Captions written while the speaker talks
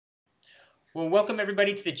Well, welcome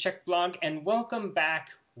everybody to the CHEK blog, and welcome back,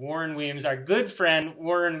 Warren Williams, our good friend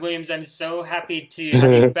Warren Williams. I'm so happy to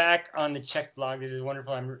have you back on the CHEK blog. This is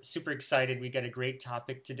wonderful. I'm super excited. We got a great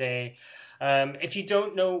topic today. If you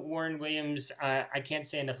don't know Warren Williams, I can't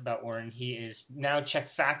say enough about Warren. He is now CHEK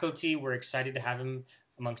faculty. We're excited to have him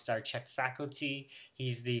amongst our CHEK faculty.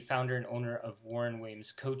 He's the founder and owner of Warren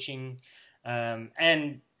Williams Coaching,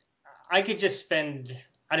 and I could just spend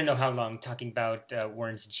I don't know how long talking about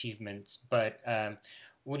Warren's achievements, but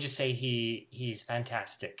we'll just say he's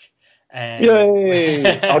fantastic. And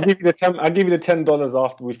Yay! I'll give you the ten. I'll give you the $10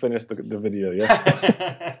 after we finish the video.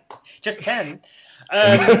 Yeah. just 10.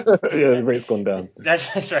 Yeah, the rate's gone down.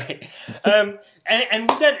 That's right. And we've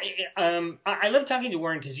got. I love talking to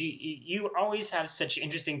Warren because you always have such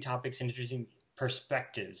interesting topics and interesting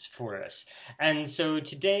perspectives for us. And so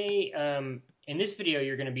today, in this video,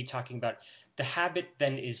 you're going to be talking about the habit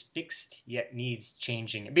then is fixed yet needs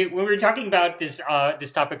changing. When we were talking about this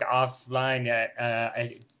topic offline,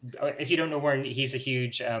 if you don't know Warren, he's a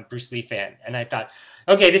huge Bruce Lee fan, and I thought,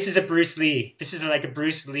 okay, this is like a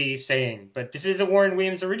Bruce Lee saying, but this is a Warren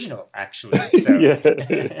Williams original, actually. So,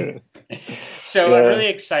 Yeah. so I'm Yeah. really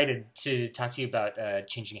excited to talk to you about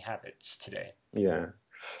changing habits today. Yeah.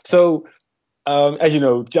 So, as you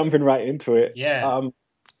know, jumping right into it. Yeah.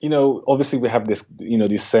 Obviously we have this,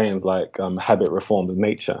 these sayings like habit reforms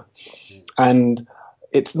nature, and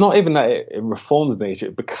it's not even that it reforms nature;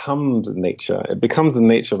 it becomes nature. It becomes the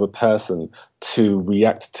nature of a person to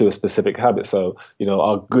react to a specific habit. So,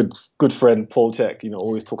 our good friend Paul Check,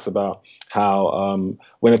 always talks about how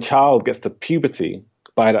when a child gets to puberty,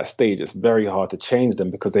 by that stage, it's very hard to change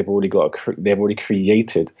them because they've already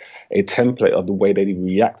created a template of the way they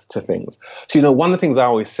react to things. So, one of the things I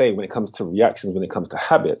always say when it comes to reactions, when it comes to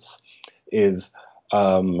habits, is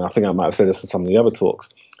I think I might have said this in some of the other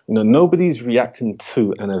talks. Nobody's reacting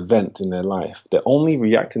to an event in their life. They're only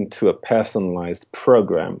reacting to a personalized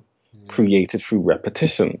program created through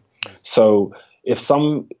repetition. So if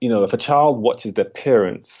a child watches their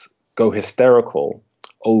parents go hysterical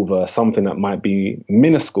over something that might be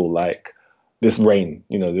minuscule, like this rain,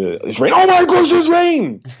 this rain, oh my gosh, there's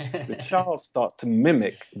rain. The child starts to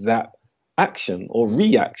mimic that action or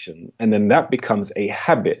reaction, and then that becomes a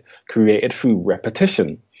habit created through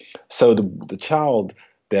repetition. So the child,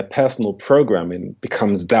 their personal programming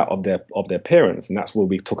becomes that of their parents, and that's where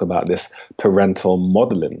we talk about this parental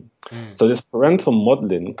modeling. So this parental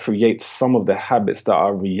modeling creates some of the habits that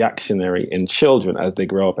are reactionary in children as they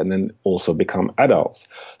grow up and then also become adults.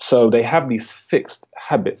 So they have these fixed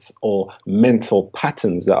habits or mental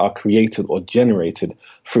patterns that are created or generated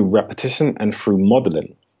through repetition and through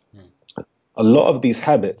modeling. A lot of these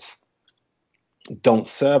habits don't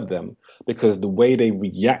serve them because the way they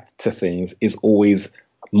react to things is always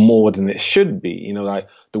more than it should be. Like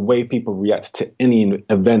the way people react to any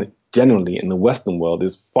event generally in the Western world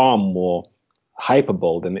is far more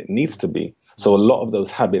hyperbole than it needs to be. So a lot of those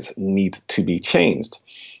habits need to be changed.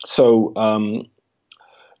 So,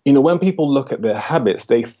 when people look at their habits,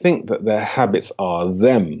 they think that their habits are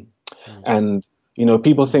them. And,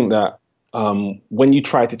 people think that when you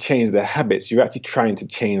try to change their habits, you're actually trying to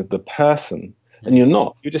change the person. And you're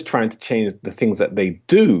not. You're just trying to change the things that they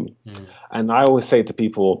do. And I always say to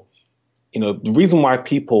people, the reason why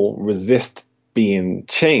people resist being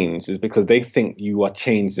changed is because they think you are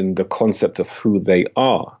changing the concept of who they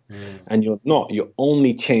are. And you're not. You're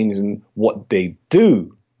only changing what they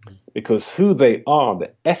do, because who they are,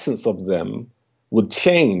 the essence of them, would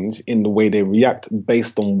change in the way they react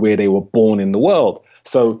based on where they were born in the world.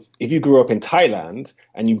 So if you grew up in Thailand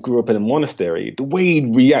and you grew up in a monastery, the way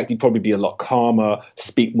you'd react, you'd probably be a lot calmer,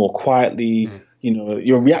 speak more quietly.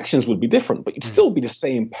 Your reactions would be different, but you'd still be the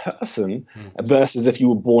same person versus if you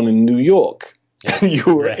were born in New York.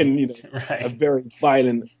 You were in a very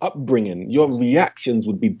violent upbringing. Your reactions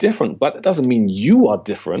would be different, but it doesn't mean you are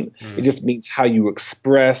different. It just means how you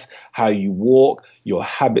express, how you walk, your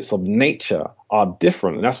habits of nature are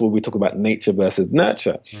different. And that's where we talk about nature versus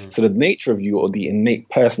nurture. So the nature of you, or the innate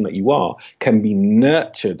person that you are, can be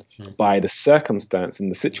nurtured by the circumstance and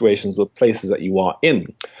the situations or places that you are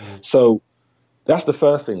in. So that's the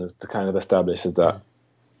first thing, is to kind of establish is that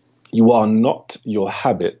you are not your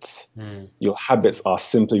habits. Your habits are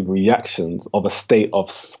simply reactions of a state of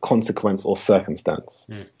consequence or circumstance.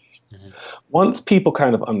 Once people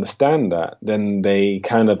kind of understand that, then they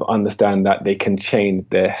kind of understand that they can change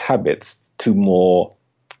their habits to more,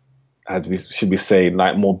 should we say,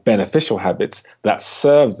 like more beneficial habits that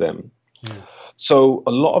serve them. So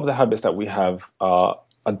a lot of the habits that we have are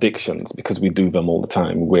addictions because we do them all the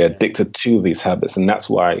time. We're addicted to these habits, and that's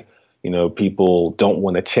why people don't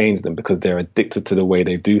want to change them because they're addicted to the way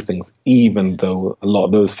they do things, even though a lot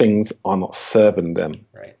of those things are not serving them.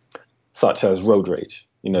 Right. Such as road rage.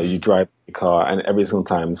 You drive your car and every single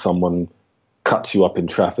time someone cuts you up in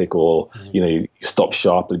traffic, or, you stop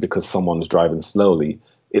sharply because someone's driving slowly,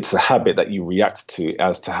 it's a habit that you react to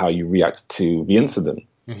as to how you react to the incident.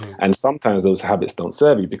 And sometimes those habits don't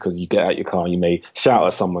serve you, because you get out your car, you may shout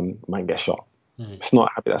at someone, might get shot. It's not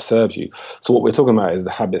a habit that serves you. So what we're talking about is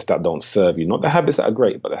the habits that don't serve you, not the habits that are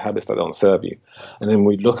great, but the habits that don't serve you. And then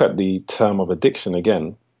we look at the term of addiction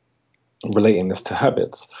again, relating this to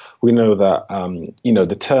habits. We know that,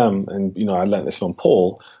 the term, and, I learned this from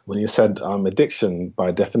Paul, when he said addiction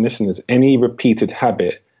by definition is any repeated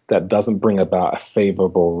habit that doesn't bring about a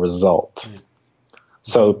favorable result.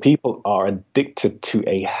 So people are addicted to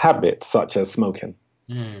a habit such as smoking.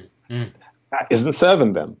 That isn't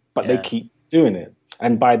serving them, but they keep doing it.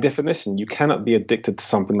 And by definition, you cannot be addicted to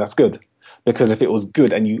something that's good, because if it was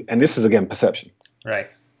good, and this is again perception, right?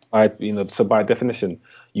 So by definition,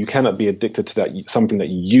 you cannot be addicted to that something that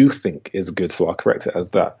you think is good. So I'll correct it as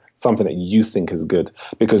that, something that you think is good,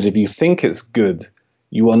 because if you think it's good,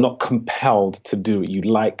 you are not compelled to do it. You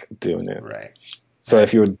like doing it, right? So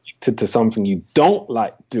if you're addicted to something you don't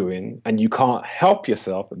like doing and you can't help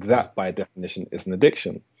yourself, that by definition is an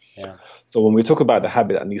addiction. Yeah. So when we talk about the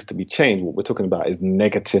habit that needs to be changed, what we're talking about is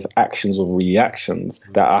negative actions or reactions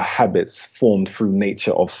that are habits formed through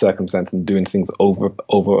nature of circumstance and doing things over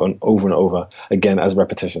and over again as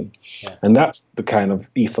repetition. Yeah. And that's the kind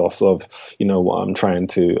of ethos of, what I'm trying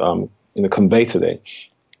to convey today.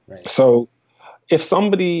 Right. So if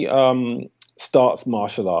somebody starts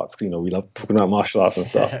martial arts, we love talking about martial arts and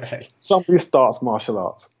stuff. Right. Somebody starts martial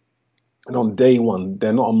arts, and on day one,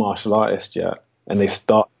 they're not a martial artist yet, and they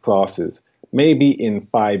start classes. Maybe in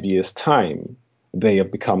 5 years' time, they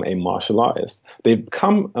have become a martial artist. They've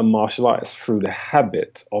become a martial artist through the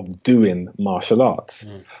habit of doing martial arts.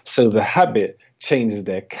 So the habit changes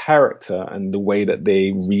their character and the way that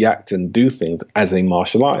they react and do things as a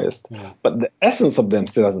martial artist. But the essence of them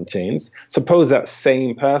still hasn't changed. Suppose that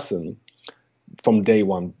same person from day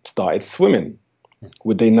one started swimming.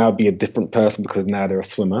 Would they now be a different person because now they're a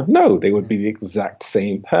swimmer? No, they would be the exact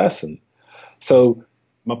same person. So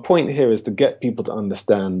my point here is to get people to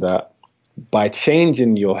understand that by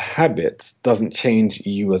changing your habits doesn't change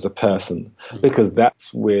you as a person, because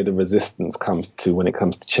that's where the resistance comes to when it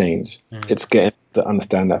comes to change. It's getting to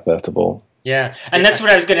understand that first of all. Yeah, and that's what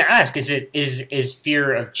I was going to ask. Is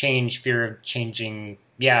fear of change, fear of changing?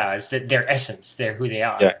 Yeah, is that their essence? They're who they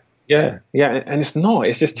are. Yeah, and it's not.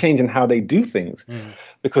 It's just changing how they do things,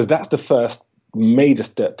 because that's the first major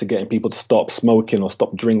step to getting people to stop smoking or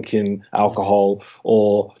stop drinking alcohol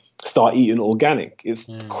or start eating organic. It's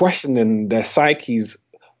questioning their psyche's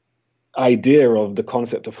idea of the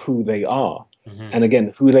concept of who they are. And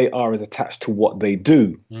again, who they are is attached to what they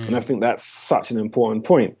do. And I think that's such an important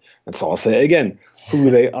point. And so I'll say it again. Who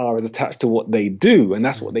they are is attached to what they do, and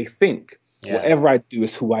that's what they think. Whatever I do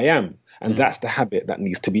is who I am. And that's the habit that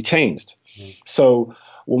needs to be changed. So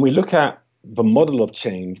when we look at the model of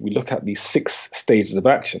change, we look at these 6 stages of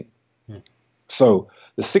action. So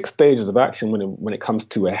the 6 stages of action when it comes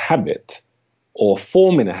to a habit, or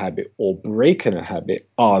forming a habit, or breaking a habit,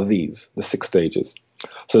 are the 6 stages.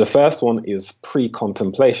 So the first one is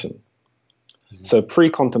pre-contemplation. So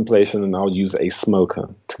pre-contemplation, and I'll use a smoker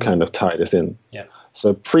to kind of tie this in.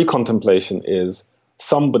 So pre-contemplation is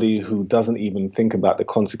somebody who doesn't even think about the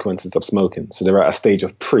consequences of smoking. So they're at a stage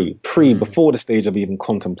of before the stage of even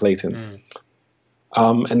contemplating.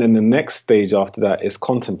 And then the next stage after that is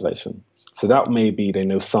contemplation. So that may be they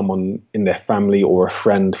know someone in their family or a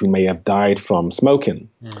friend who may have died from smoking.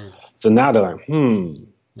 So now they're like,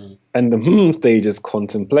 And the stage is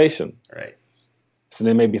contemplation. Right. So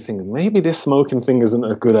they may be thinking, maybe this smoking thing isn't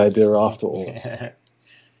a good idea after all.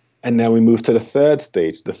 And now we move to the third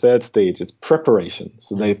stage. The third stage is preparation.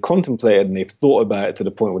 So they've contemplated and they've thought about it to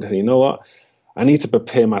the point where they say, you know what, I need to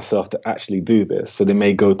prepare myself to actually do this. So they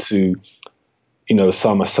may go to,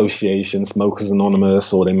 some association, Smokers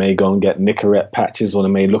Anonymous, or they may go and get Nicorette patches, or they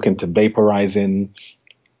may look into vaporizing.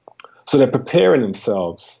 So they're preparing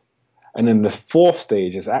themselves. And then the fourth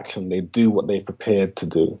stage is action. They do what they've prepared to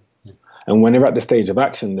do. And when they're at the stage of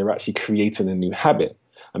action, they're actually creating a new habit.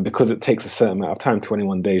 And because it takes a certain amount of time,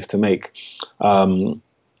 21 days to make,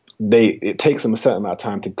 it takes them a certain amount of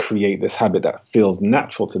time to create this habit that feels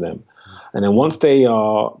natural to them. And then once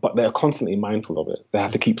but they're constantly mindful of it. They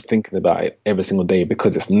have to keep thinking about it every single day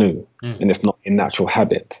because it's new and it's not a natural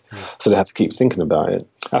habit. So they have to keep thinking about it.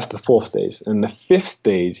 That's the fourth stage. And the fifth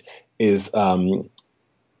stage is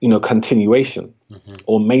continuation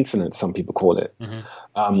or maintenance, some people call it.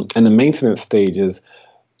 And the maintenance stage is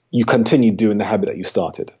you continue doing the habit that you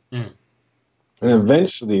started. And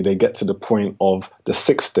eventually they get to the point of the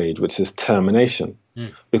sixth stage, which is termination,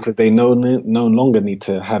 because they no longer need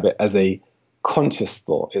to have it as a conscious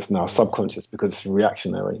thought. It's now subconscious because it's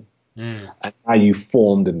reactionary. And now you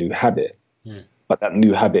formed a new habit, but that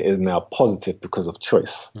new habit is now positive because of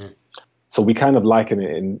choice. So we kind of liken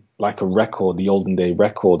it in like a record, the olden day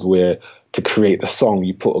records, where to create a song,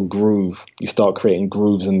 you put a groove, you start creating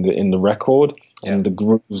grooves in the record, and the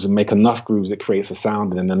grooves make enough grooves, it creates a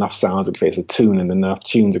sound, and then enough sounds, it creates a tune, and enough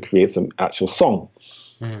tunes, it creates an actual song.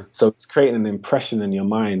 So it's creating an impression in your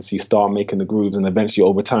mind. So you start making the grooves, and eventually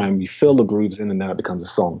over time, you fill the grooves in, and then it becomes a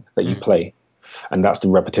song that you play. And that's the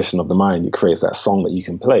repetition of the mind. It creates that song that you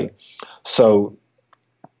can play. So,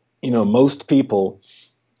 most people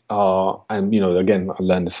are, and, again, I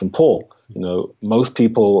learned this from Paul, most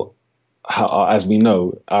people are, as we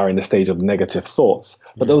know, are in the stage of negative thoughts.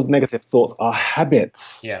 But those negative thoughts are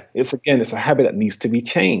habits. It's a habit that needs to be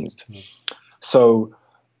changed. So,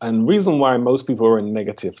 and reason why most people are in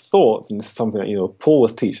negative thoughts, and this is something that, Paul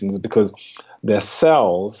was teaching, is because their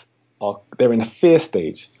cells they're in a fear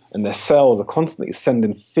stage, and their cells are constantly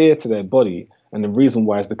sending fear to their body. And the reason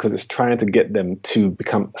why is because it's trying to get them to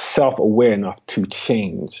become self-aware enough to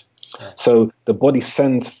change. So the body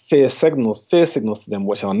sends fear signals to them,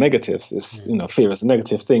 which are negatives. It's, fear is a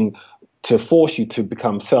negative thing to force you to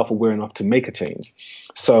become self-aware enough to make a change.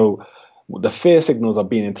 So the fear signals are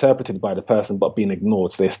being interpreted by the person, but being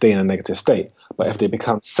ignored. So they stay in a negative state. But if they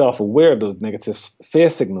become self-aware of those negative fear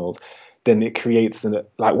signals, then it creates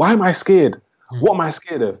why am I scared? What am I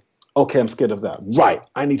scared of? Okay, I'm scared of that. Right,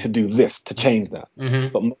 I need to do this to change that.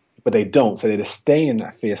 But they don't. So they just stay in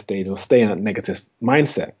that fear stage or stay in that negative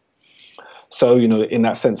mindset. So, in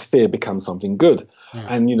that sense, fear becomes something good.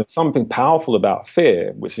 And, something powerful about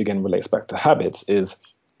fear, which again relates back to habits, is,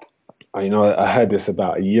 I heard this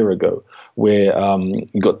about a year ago, where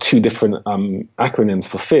you got two different acronyms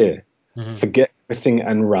for fear. Forget everything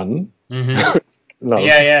and run.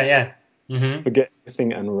 Forget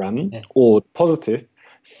everything and run. Or positive,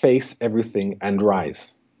 face everything and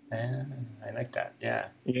rise. I like that.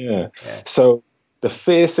 Yeah. So the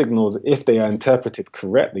fear signals, if they are interpreted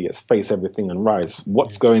correctly, it's face everything and rise.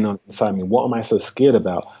 What's going on inside me? What am I so scared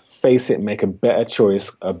about? Face it, make a better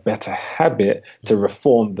choice, a better habit to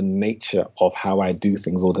reform the nature of how I do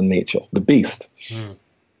things, or the nature of the beast.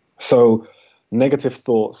 So negative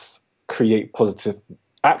thoughts create positive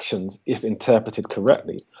actions if interpreted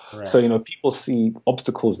correctly. So, people see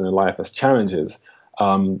obstacles in their life as challenges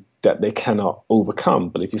that they cannot overcome.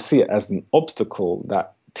 But if you see it as an obstacle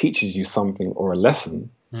that teaches you something or a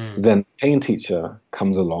lesson, then the pain teacher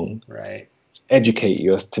comes along to educate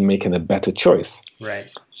you as to making a better choice.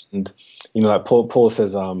 And, like Paul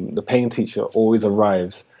says, the pain teacher always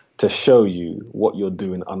arrives to show you what you're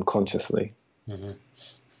doing unconsciously.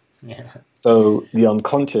 So the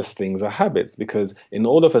unconscious things are habits, because in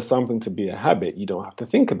order for something to be a habit, you don't have to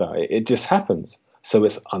think about it. It just happens. So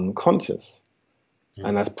it's unconscious.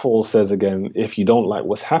 And as Paul says again, if you don't like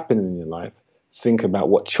what's happening in your life, think about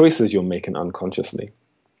what choices you're making unconsciously.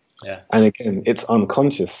 And again, it's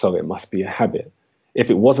unconscious, so it must be a habit. If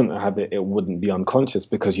it wasn't a habit, it wouldn't be unconscious,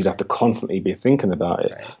 because you'd have to constantly be thinking about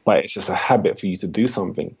it. But it's just a habit for you to do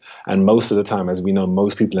something. And most of the time, as we know,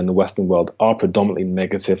 most people in the Western world are predominantly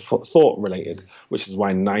negative thought related, which is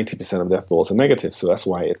why 90% of their thoughts are negative. So that's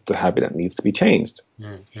why it's the habit that needs to be changed.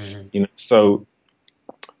 So,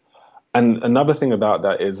 and another thing about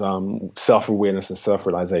that is self-awareness and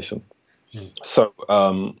self-realization. So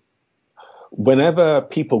whenever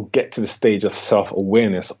people get to the stage of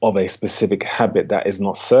self-awareness of a specific habit that is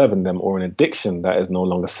not serving them, or an addiction that is no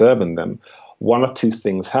longer serving them, one of two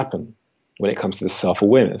things happen when it comes to the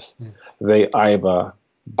self-awareness. They either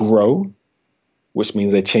grow, which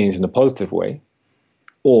means they change in a positive way,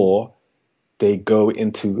 or they go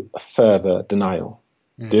into further denial.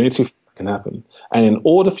 The only two things that can happen. And in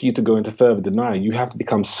order for you to go into further denial, you have to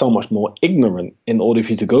become so much more ignorant in order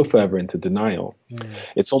for you to go further into denial.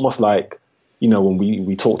 It's almost like, when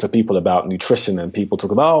we talk to people about nutrition, and people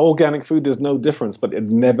talk about organic food, there's no difference, but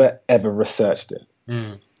they've never, ever researched it.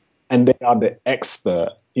 And they are the expert,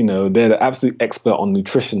 they're the absolute expert on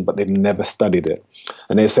nutrition, but they've never studied it.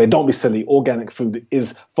 And they say, don't be silly, organic food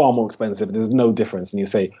is far more expensive, there's no difference. And you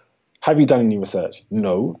say, have you done any research?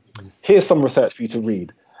 No. Here's some research for you to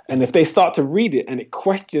read. And if they start to read it and it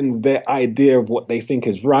questions their idea of what they think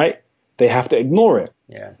is right, they have to ignore it.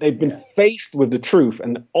 They've been faced with the truth,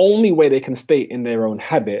 and the only way they can stay in their own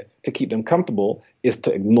habit to keep them comfortable is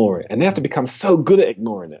to ignore it. And they have to become so good at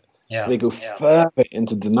ignoring it So Yeah. they go further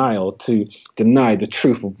into denial to deny the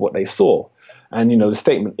truth of what they saw. And, the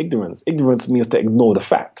statement ignorance means to ignore the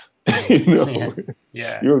fact. Yeah.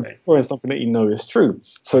 Yeah. You're Right. ignoring something that you know is true.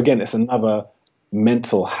 So again, it's another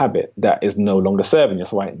mental habit that is no longer serving you.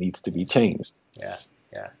 That's why it needs to be changed. Yeah.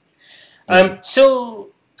 Yeah. Mm.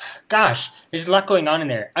 So, gosh, there's a lot going on in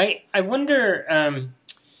there. I wonder.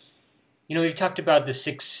 We've talked about the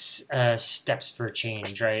six steps for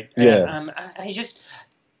change, right? Yeah. I just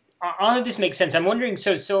all of this makes sense. I'm wondering.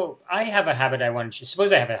 So I have a habit I want to.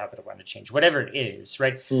 Suppose I have a habit I want to change, whatever it is,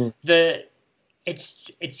 right? Mm.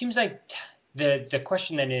 It seems like the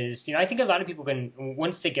question then is, I think a lot of people can,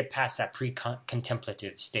 once they get past that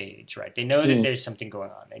pre-contemplative stage, right? They know that Mm. there's something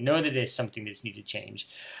going on. They know that there's something that's needed to change,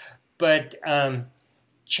 but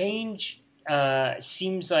change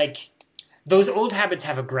seems like those old habits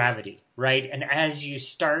have a gravity, right? And as you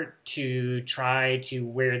start to try to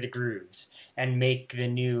wear the grooves and make the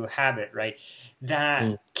new habit, right, that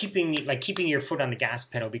Mm. keeping your foot on the gas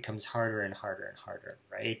pedal becomes harder and harder and harder,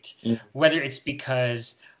 right? Mm. Whether it's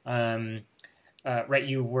because right,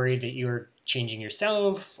 you worry that you're changing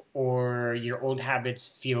yourself, or your old habits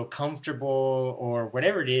feel comfortable, or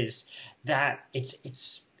whatever it is, that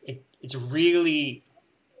it's really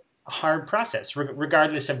hard process,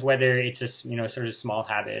 regardless of whether it's a sort of small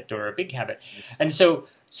habit or a big habit. And so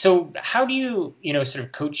how do you sort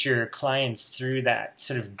of coach your clients through that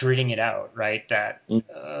sort of gritting it out, right? That Mm.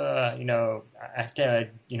 I have to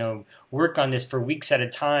work on this for weeks at a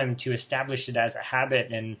time to establish it as a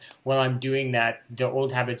habit, and while I'm doing that, the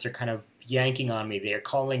old habits are kind of yanking on me. They're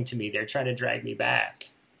calling to me. They're trying to drag me back.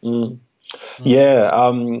 Mm. Mm. Yeah.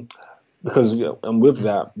 Because and with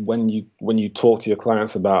that, when you talk to your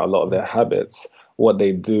clients about a lot of their habits, what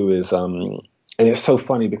they do is and it's so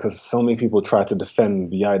funny because so many people try to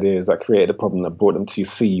defend the ideas that created the problem that brought them to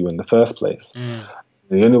see you in the first place. Mm.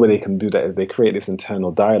 The only way they can do that is they create this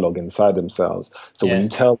internal dialogue inside themselves. So when Yeah. you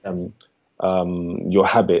tell them your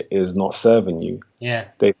habit is not serving you, Yeah.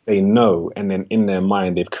 they say no, and then in their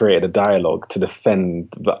mind they've created a dialogue to defend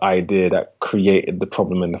the idea that created the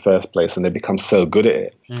problem in the first place, and they become so good at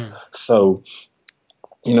it. Mm. So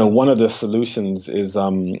one of the solutions is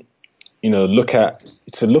look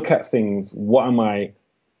at things. What am I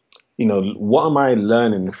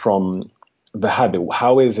learning from the habit?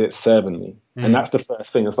 How is it serving me? Mm. And that's the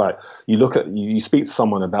first thing. It's like you speak to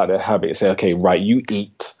someone about their habit and say, okay, right, you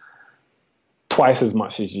eat twice as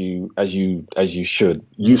much as you should.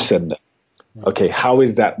 You've said that. Okay, how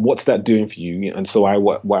is that? What's that doing for you? And so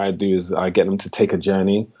what I do is I get them to take a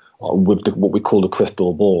journey with what we call the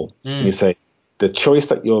crystal ball. And you say, the choice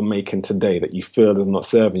that you're making today that you feel is not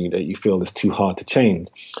serving you, that you feel is too hard to change,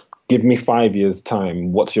 give me 5 years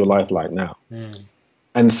time. What's your life like now? Mm.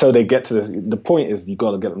 And so they get to this. The point is, you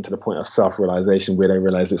got to get them to the point of self-realization where they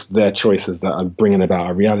realize it's their choices that are bringing about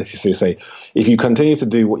a reality. So you say, if you continue to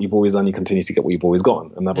do what you've always done, you continue to get what you've always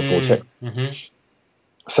gotten. Another Paul checks. Mm-hmm.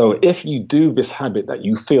 So if you do this habit that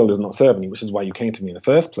you feel is not serving you, which is why you came to me in the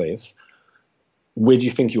first place, where do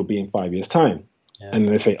you think you'll be in 5 years' time? Yeah. And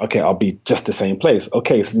then they say, okay, I'll be just the same place.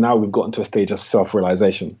 Okay, so now we've gotten to a stage of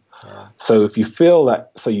self-realization. Yeah. So if you feel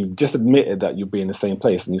that, so you've just admitted that you'll be in the same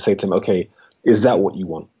place, and you say to them, okay, is that what you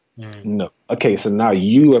want? No. Okay, so now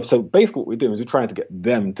so basically what we're doing is we're trying to get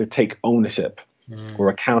them to take ownership or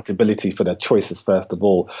accountability for their choices first of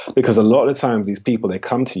all, because a lot of the times these people, they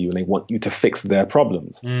come to you and they want you to fix their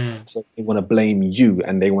problems. So they want to blame you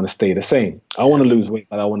and they want to stay the same. I want to lose weight,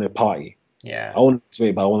 but I want to party. Yeah. I want to lose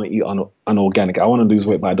weight, but I want to eat unorganic. I want to lose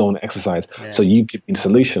weight, but I don't want to exercise. Yeah. So you give me the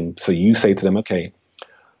solution. So you say to them, okay,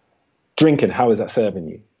 drinking, how is that serving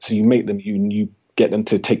you? So you make them, you get them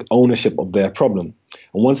to take ownership of their problem.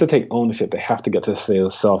 And once they take ownership, they have to get to a state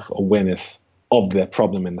of self-awareness of their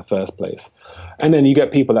problem in the first place. And then you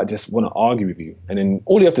get people that just want to argue with you. And then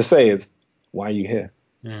all you have to say is, why are you here?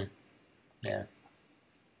 Yeah.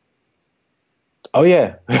 Oh,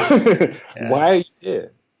 yeah. Yeah. Why are you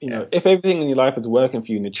here? If everything in your life is working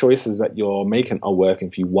for you and the choices that you're making are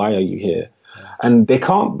working for you, why are you here? Yeah. And they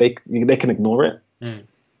can ignore it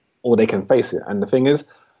or they can face it. And the thing is,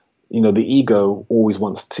 the ego always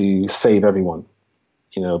wants to save everyone,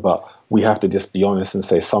 but we have to just be honest and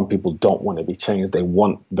say some people don't want to be changed. They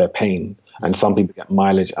want their pain, and some people get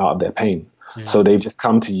mileage out of their pain. So they've just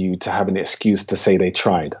come to you to have an excuse to say they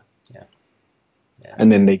tried. Yeah.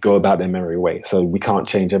 And then they go about their merry way. So we can't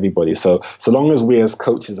change everybody. So long as we as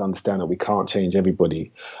coaches understand that we can't change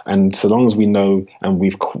everybody, and so long as we know and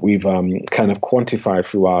we've kind of quantified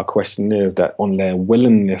through our questionnaires that on their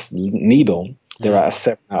willingness needle, they're at a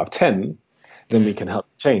 7 out of 10, then we can help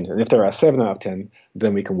change. And if they're at 7 out of 10,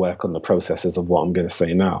 then we can work on the processes of what I'm going to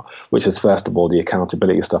say now, which is, first of all, the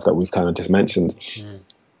accountability stuff that we've kind of just mentioned.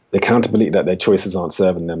 The accountability that their choices aren't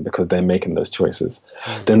serving them because they're making those choices.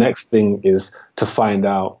 The next thing is to find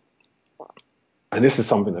out, and this is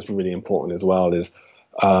something that's really important as well, is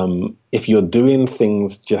if you're doing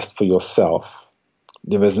things just for yourself,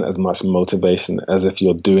 there isn't as much motivation as if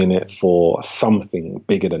you're doing it for something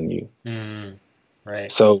bigger than you.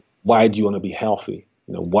 Right. So why do you want to be healthy?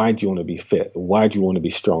 Why do you want to be fit? Why do you want to be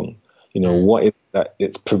strong? What is that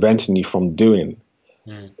it's preventing you from doing?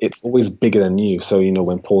 It's always bigger than you. So,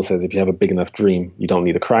 when Paul says, if you have a big enough dream, you don't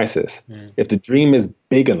need a crisis. If the dream is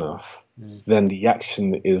big enough, then the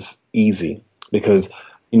action is easy, because,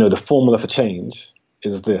 the formula for change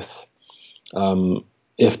is this.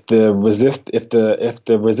 If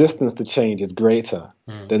the resistance to change is greater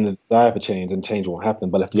than the desire for change, then change won't happen.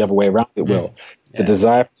 But if the other way around, it will. The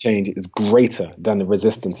desire for change is greater than the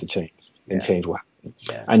resistance to change, then change will happen.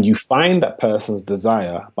 And you find that person's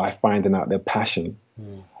desire by finding out their passion,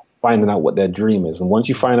 finding out what their dream is. And once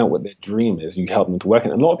you find out what their dream is, you help them to work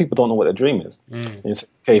it. And a lot of people don't know what their dream is. And it's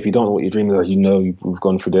okay, if you don't know what your dream is, as we've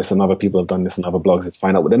gone through this, and other people have done this in other blogs, is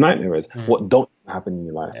find out what their nightmare is. What don't happen in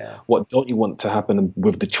your life? What don't you want to happen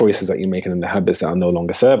with the choices that you're making and the habits that are no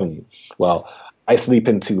longer serving you? Well, I sleep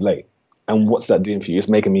in too late. And what's that doing for you? It's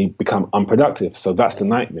making me become unproductive. So that's the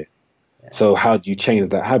nightmare. So how do you change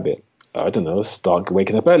that habit? I don't know, start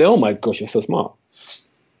waking up early. Oh my gosh, you're so smart.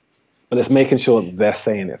 But it's making sure they're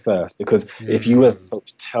saying it first, because if you as a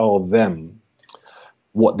coach tell them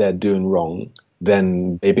what they're doing wrong,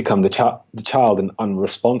 then they become the child and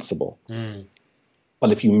unresponsible.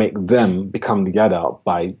 But if you make them become the adult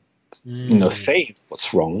by, saying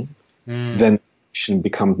what's wrong, then it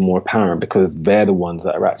becomes more apparent, because they're the ones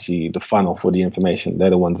that are actually the funnel for the information. They're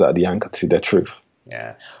the ones that are the anchor to their truth.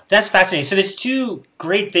 Yeah, that's fascinating. So there's two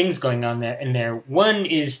great things going on in there. One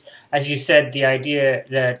is, as you said, the idea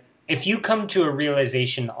that if you come to a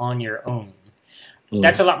realization on your own,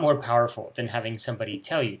 that's a lot more powerful than having somebody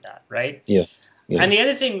tell you that, right? Yeah. And the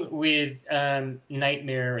other thing with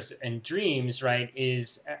nightmares and dreams, right,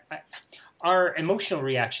 is our emotional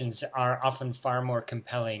reactions are often far more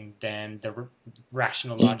compelling than the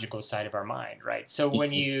rational, logical side of our mind, right? So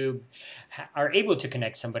when you are able to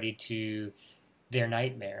connect somebody to their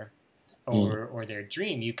nightmare or their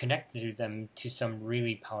dream, you connect them to some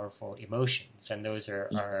really powerful emotions, and those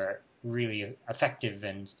are really effective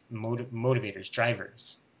and motivators,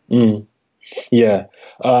 drivers. Yeah.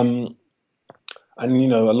 And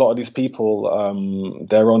a lot of these people,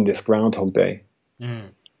 they're on this Groundhog Day.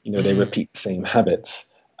 They repeat the same habits.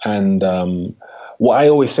 And what I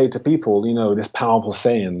always say to people, this powerful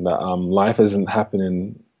saying that life isn't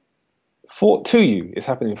happening to you, it's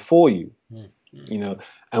happening for you.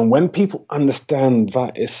 And when people understand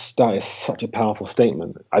that is such a powerful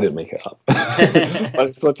statement. I didn't make it up, but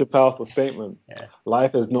it's such a powerful statement.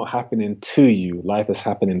 Life is not happening to you. Life is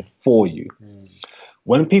happening for you.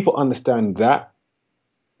 When people understand that,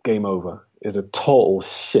 game over. Is a total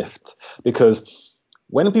shift, because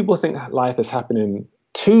when people think life is happening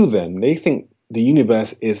to them, they think the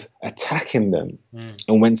universe is attacking them.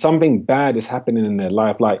 And when something bad is happening in their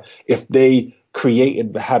life, like if they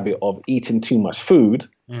created the habit of eating too much food,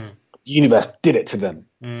 the universe did it to them.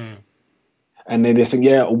 And then they think,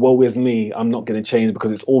 yeah, woe is me, I'm not going to change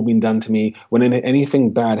because it's all been done to me. When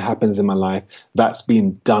anything bad happens in my life, that's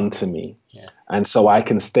been done to me. And so I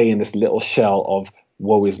can stay in this little shell of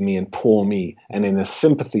woe is me and poor me, and in a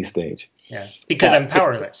sympathy stage. Because I'm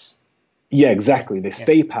powerless. Yeah, exactly. They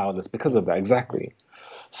stay powerless because of that. Exactly.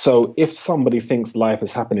 So if somebody thinks life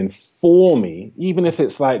is happening for me, even if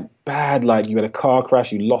it's like bad, like you had a car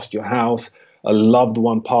crash, you lost your house, a loved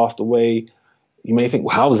one passed away, you may think,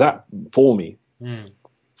 well, how's that for me?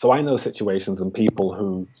 So I know situations and people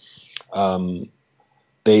who,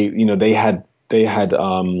 they had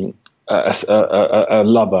a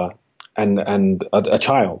lover and a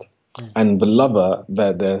child, and the lover,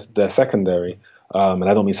 they're secondary. And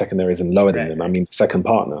I don't mean secondary as in lower than them. I mean second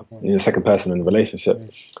partner, second person in the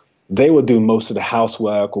relationship. They will do most of the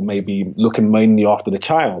housework, or maybe looking mainly after the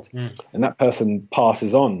child. And that person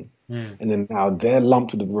passes on. And then now they're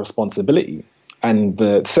lumped with the responsibility. And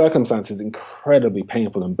the circumstance is incredibly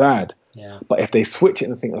painful and bad. But if they switch it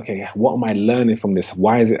and think, okay, what am I learning from this?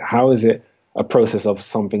 How is it a process of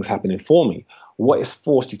something's happening for me? What it's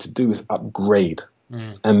forced you to do is upgrade.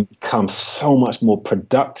 And become so much more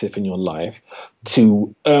productive in your life,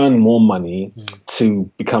 to earn more money, to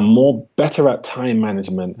become better at time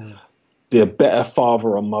management, be a better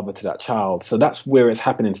father or mother to that child. So that's where it's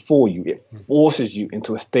happening for you. It forces you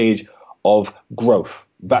into a stage of growth.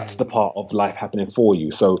 That's the part of life happening for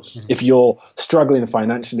you. So if you're struggling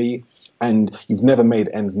financially and you've never made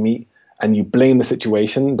ends meet and you blame the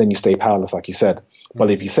situation, then you stay powerless, like you said.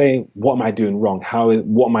 But if you say, what am I doing wrong?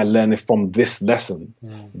 What am I learning from this lesson?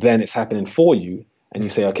 Then it's happening for you. And you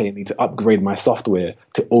say, okay, I need to upgrade my software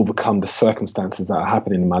to overcome the circumstances that are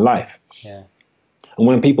happening in my life. Yeah. And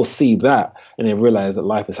when people see that and they realize that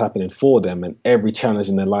life is happening for them and every challenge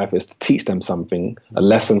in their life is to teach them something, a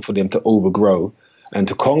lesson for them to overgrow and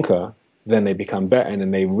to conquer, then they become better. And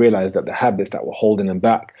then they realize that the habits that were holding them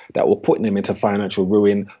back, that were putting them into financial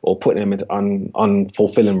ruin or putting them into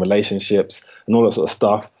unfulfilling relationships and all that sort of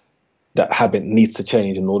stuff, that habit needs to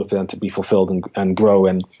change in order for them to be fulfilled and grow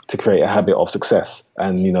and to create a habit of success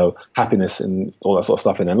and, happiness and all that sort of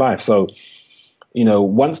stuff in their life. So,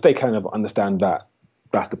 once they kind of understand that,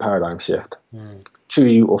 that's the paradigm shift to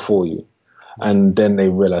you or for you. And then they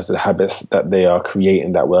realize the habits that they are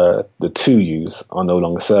creating that were the to yous are no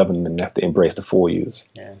longer serving them and they have to embrace the for yous.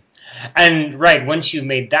 Yeah. And right, once you've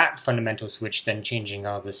made that fundamental switch, then changing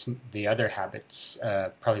all the other habits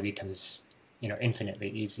probably becomes infinitely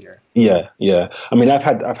easier. Yeah. I mean, I've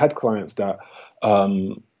had clients that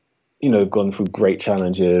gone through great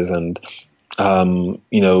challenges and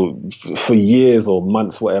for years or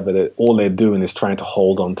months, whatever, all they're doing is trying to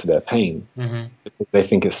hold on to their pain because they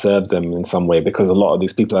think it serves them in some way. Because a lot of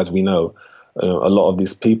these people, as we know, a lot of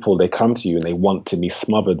these people, they come to you and they want to be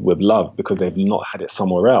smothered with love because they've not had it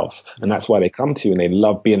somewhere else. And that's why they come to you and they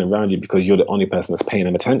love being around you because you're the only person that's paying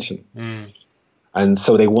them attention. And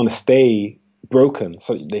so they want to stay broken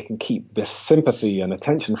so that they can keep this sympathy and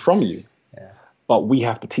attention from you. But we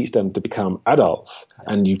have to teach them to become adults,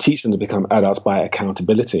 and you teach them to become adults by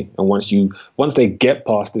accountability. And once they get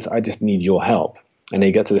past this, I just need your help, and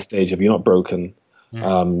they get to the stage of you're not broken.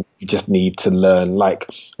 You just need to learn. Like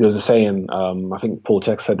there was a saying, I think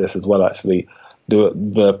C.H.E.K said this as well. Actually,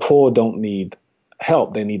 the poor don't need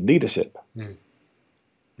help; they need leadership.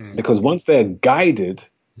 Because once they're guided,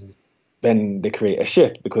 then they create a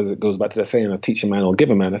shift. Because it goes back to that saying, teach a man or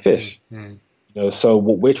give a man a fish. So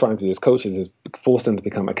what we're trying to do as coaches is force them to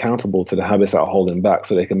become accountable to the habits that are holding back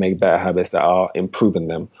so they can make better habits that are improving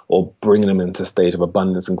them or bringing them into a stage of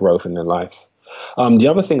abundance and growth in their lives. The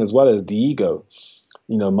other thing as well is the ego.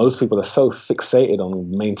 Most people are so fixated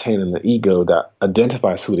on maintaining the ego that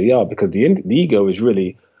identifies who they are, because the ego is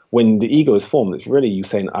really, when the ego is formed, it's really you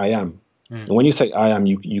saying I am. And when you say I am,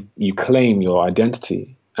 you claim your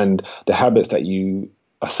identity, and the habits that you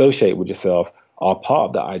associate with yourself are part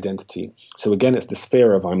of that identity. So again, it's this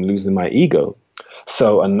fear of I'm losing my ego.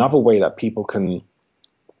 So another way that people can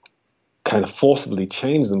kind of forcibly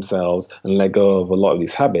change themselves and let go of a lot of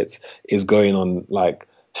these habits is going on like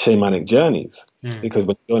shamanic journeys. Because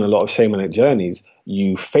when you go on a lot of shamanic journeys,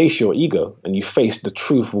 you face your ego and you face the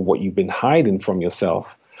truth of what you've been hiding from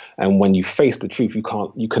yourself. And when you face the truth,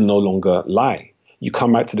 you can no longer lie. You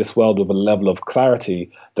come back to this world with a level of clarity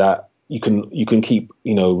that you can keep,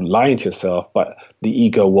 lying to yourself, but the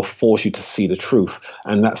ego will force you to see the truth.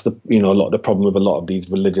 And that's a lot of the problem with a lot of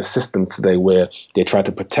these religious systems today, where they try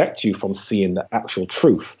to protect you from seeing the actual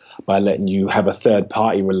truth by letting you have a third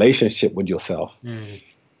party relationship with yourself.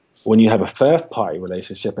 When you have a first party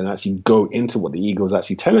relationship and actually go into what the ego is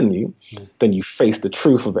actually telling you, then you face the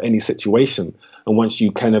truth of any situation. And once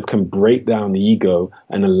you kind of can break down the ego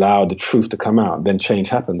and allow the truth to come out, then change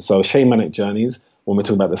happens. So shamanic journeys, when we're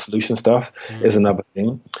talking about the solution stuff, is another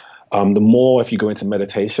thing. The more, if you go into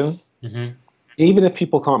meditation, even if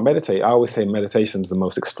people can't meditate, I always say meditation is the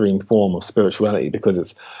most extreme form of spirituality, because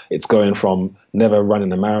it's going from never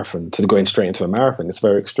running a marathon to going straight into a marathon. It's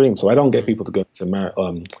very extreme. So I don't get people to go into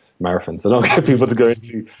marathons. I don't get people to go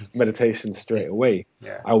into meditation straight away.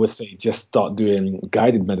 I would say just start doing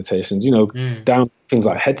guided meditations, down things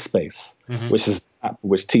like Headspace, which is an app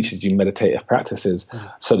which teaches you meditative practices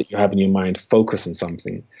so that you're having your mind focus on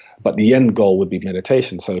something. But the end goal would be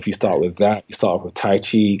meditation. So if you start with that, you start with Tai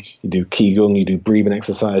Chi, you do Qigong, you do breathing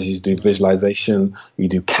exercises, you do visualization, you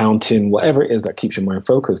do counting, whatever it is that keeps your mind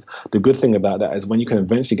focused. The good thing about that is when you can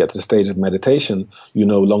eventually get to the stage of meditation, you're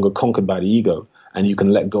no longer conquered by the ego, and you can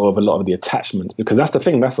let go of a lot of the attachment. Because that's the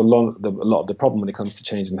thing, that's a lot of the problem when it comes to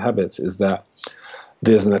changing habits, is that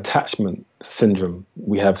there's an attachment syndrome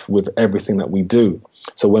we have with everything that we do.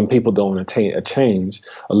 So when people don't want to a change,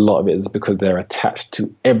 a lot of it is because they're attached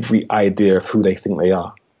to every idea of who they think they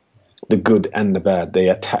are, the good and the bad. They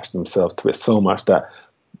attach themselves to it so much that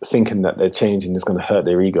thinking that they're changing is going to hurt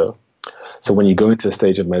their ego. So when you go into a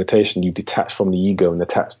stage of meditation, you detach from the ego and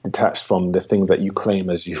detach from the things that you claim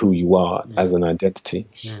as who you are as an identity.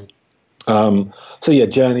 So yeah,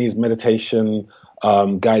 journeys, meditation,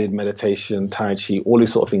 guided meditation, Tai Chi, all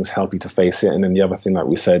these sort of things help you to face it. And then the other thing that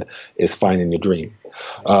we said is finding your dream.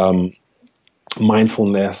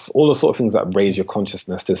 Mindfulness, all the sort of things that raise your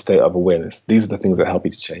consciousness to a state of awareness. These are the things that help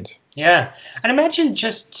you to change. Yeah. And imagine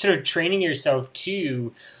just sort of training yourself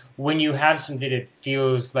too when you have something that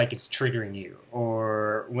feels like it's triggering you,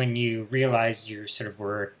 or when you realize you sort of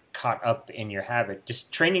were caught up in your habit,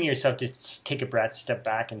 just training yourself to take a breath, step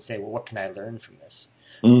back and say, well, what can I learn from this?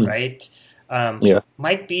 Right?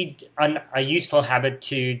 Might be a useful habit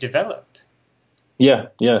to develop. Yeah.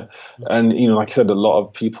 And, like I said, a lot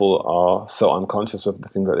of people are so unconscious of the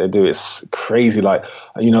things that they do. It's crazy. Like,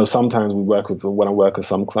 sometimes when I work with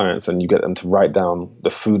some clients and you get them to write down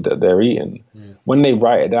the food that they're eating. When they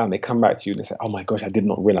write it down, they come back to you and they say, oh my gosh, I did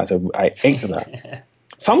not realize I ate that.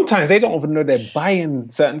 Sometimes they don't even know they're buying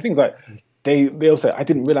certain things. Like they'll say, I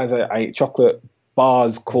didn't realize I ate chocolate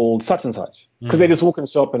bars called such and such. Because they just walk in the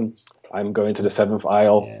shop and I'm going to the 7th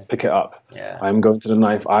aisle, pick it up. I'm going to the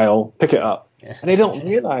 9th aisle, pick it up. And they don't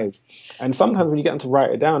realize. And sometimes when you get them to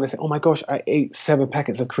write it down, they say, oh my gosh, I ate 7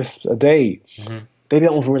 packets of crisps a day. They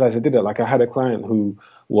don't even realize they did it. Like I had a client who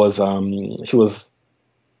was, she was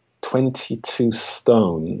 22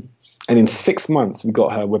 stone. And in 6 months, we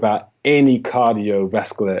got her without any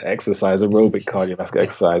cardiovascular exercise, aerobic cardiovascular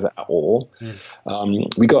exercise at all.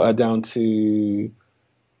 We got her down to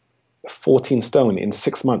 14 stone in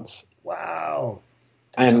 6 months. Wow.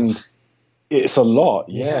 And it's a lot,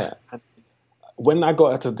 yeah. And when I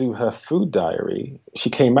got her to do her food diary, she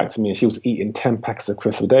came back to me and she was eating 10 packets of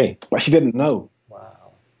crisps a day, but she didn't know.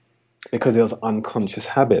 Wow. Because it was unconscious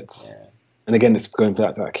habits. And again, it's going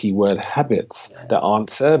back to that key word, habits that aren't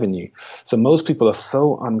serving you. So most people are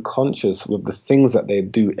so unconscious with the things that they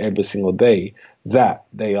do every single day that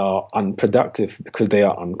they are unproductive because they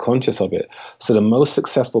are unconscious of it. So the most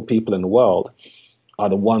successful people in the world are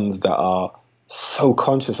the ones that are so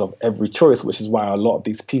conscious of every choice, which is why a lot of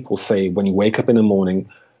these people say when you wake up in the morning,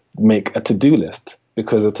 make a to-do list,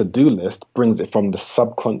 because a to-do list brings it from the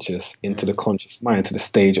subconscious into the conscious mind to the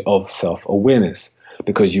stage of self-awareness,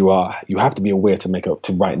 because you have to be aware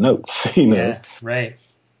to write notes, Yeah, right.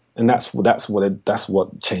 And that's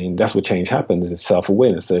what change happens, is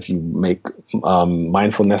self-awareness. So if you make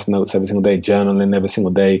mindfulness notes every single day, journaling every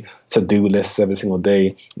single day, to-do lists every single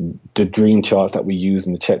day, the dream charts that we use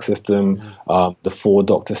in the CHEK system, the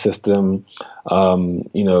 4-doctor system, all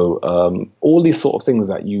these sort of things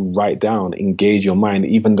that you write down, engage your mind,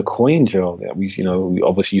 even the coin drill that we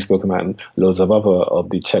obviously you've spoken about in loads of other of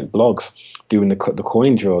the CHEK blogs, doing the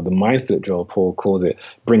coin drill, the mind flip drill, Paul calls it,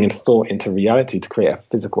 bringing thought into reality to create a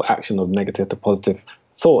physical action of negative to positive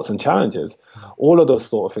thoughts and challenges. All of those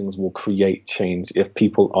sort of things will create change if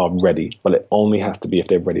people are ready, but it only has to be if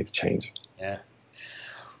they're ready to change. Yeah.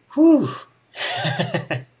 Whew.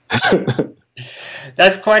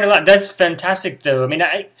 That's quite a lot. That's fantastic, though. I mean,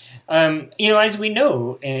 as we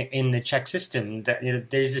know in the CHEK system, that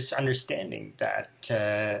there's this understanding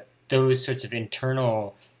that those sorts of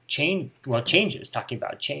internal changes, talking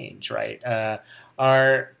about change, right,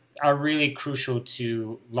 are really crucial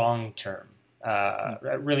to long term,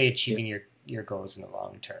 really achieving your goals in the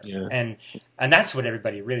long term. And that's what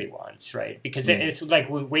everybody really wants, right? Because it's like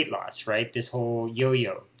with weight loss, right? This whole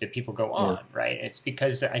yo-yo that people go on, right? It's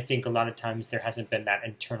because I think a lot of times there hasn't been that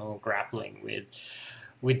internal grappling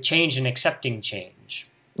with change and accepting change.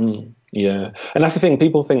 Yeah, and that's the thing.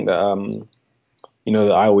 People think that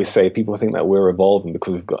I always say people think that we're evolving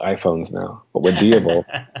because we've got iPhones now, but we're de-evolved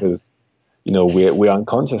because we're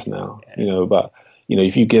unconscious now. But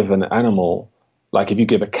if you give an animal, like if you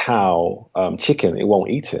give a cow chicken, it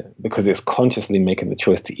won't eat it because it's consciously making the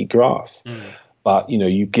choice to eat grass. But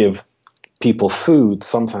you give people food,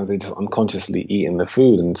 sometimes they just unconsciously eating the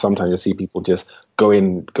food, and sometimes you see people just go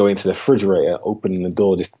into the refrigerator, opening the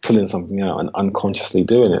door, just pulling something out and unconsciously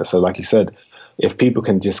doing it. So like you said, if people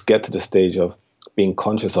can just get to the stage of being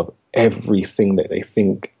conscious of everything that they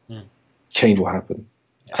think, change will happen,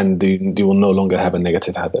 and they will no longer have a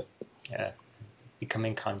negative habit. Yeah,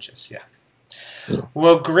 becoming conscious. Yeah.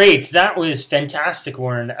 Well, great. That was fantastic,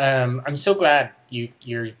 Warren. I'm so glad you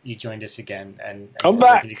joined us again and I'm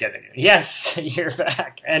back together. Yes, you're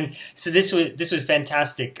back. And so this was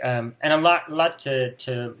fantastic, and a lot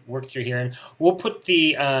to work through here. And we'll put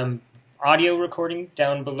the audio recording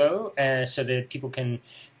down below so that people can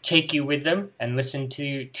take you with them and listen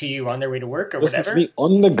to you on their way to work or whatever. Listen to me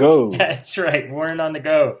on the go. That's right, Warren on the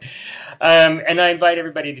go. And I invite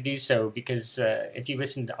everybody to do so, because if you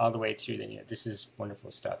listened all the way through, then this is wonderful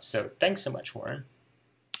stuff. So thanks so much, Warren.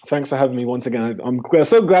 Thanks for having me once again. I'm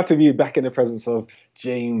so glad to be back in the presence of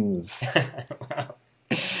James. Wow.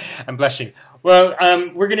 I'm blushing. Well,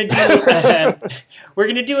 we're gonna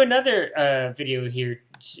do another video here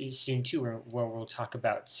soon too, where we'll talk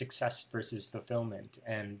about success versus fulfillment,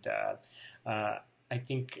 and I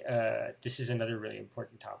think this is another really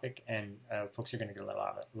important topic, and folks are gonna get a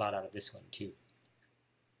lot out of this one too.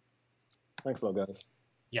 Thanks a lot, guys.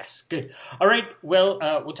 Yes, good. All right. Well,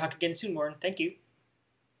 we'll talk again soon, Warren. Thank you.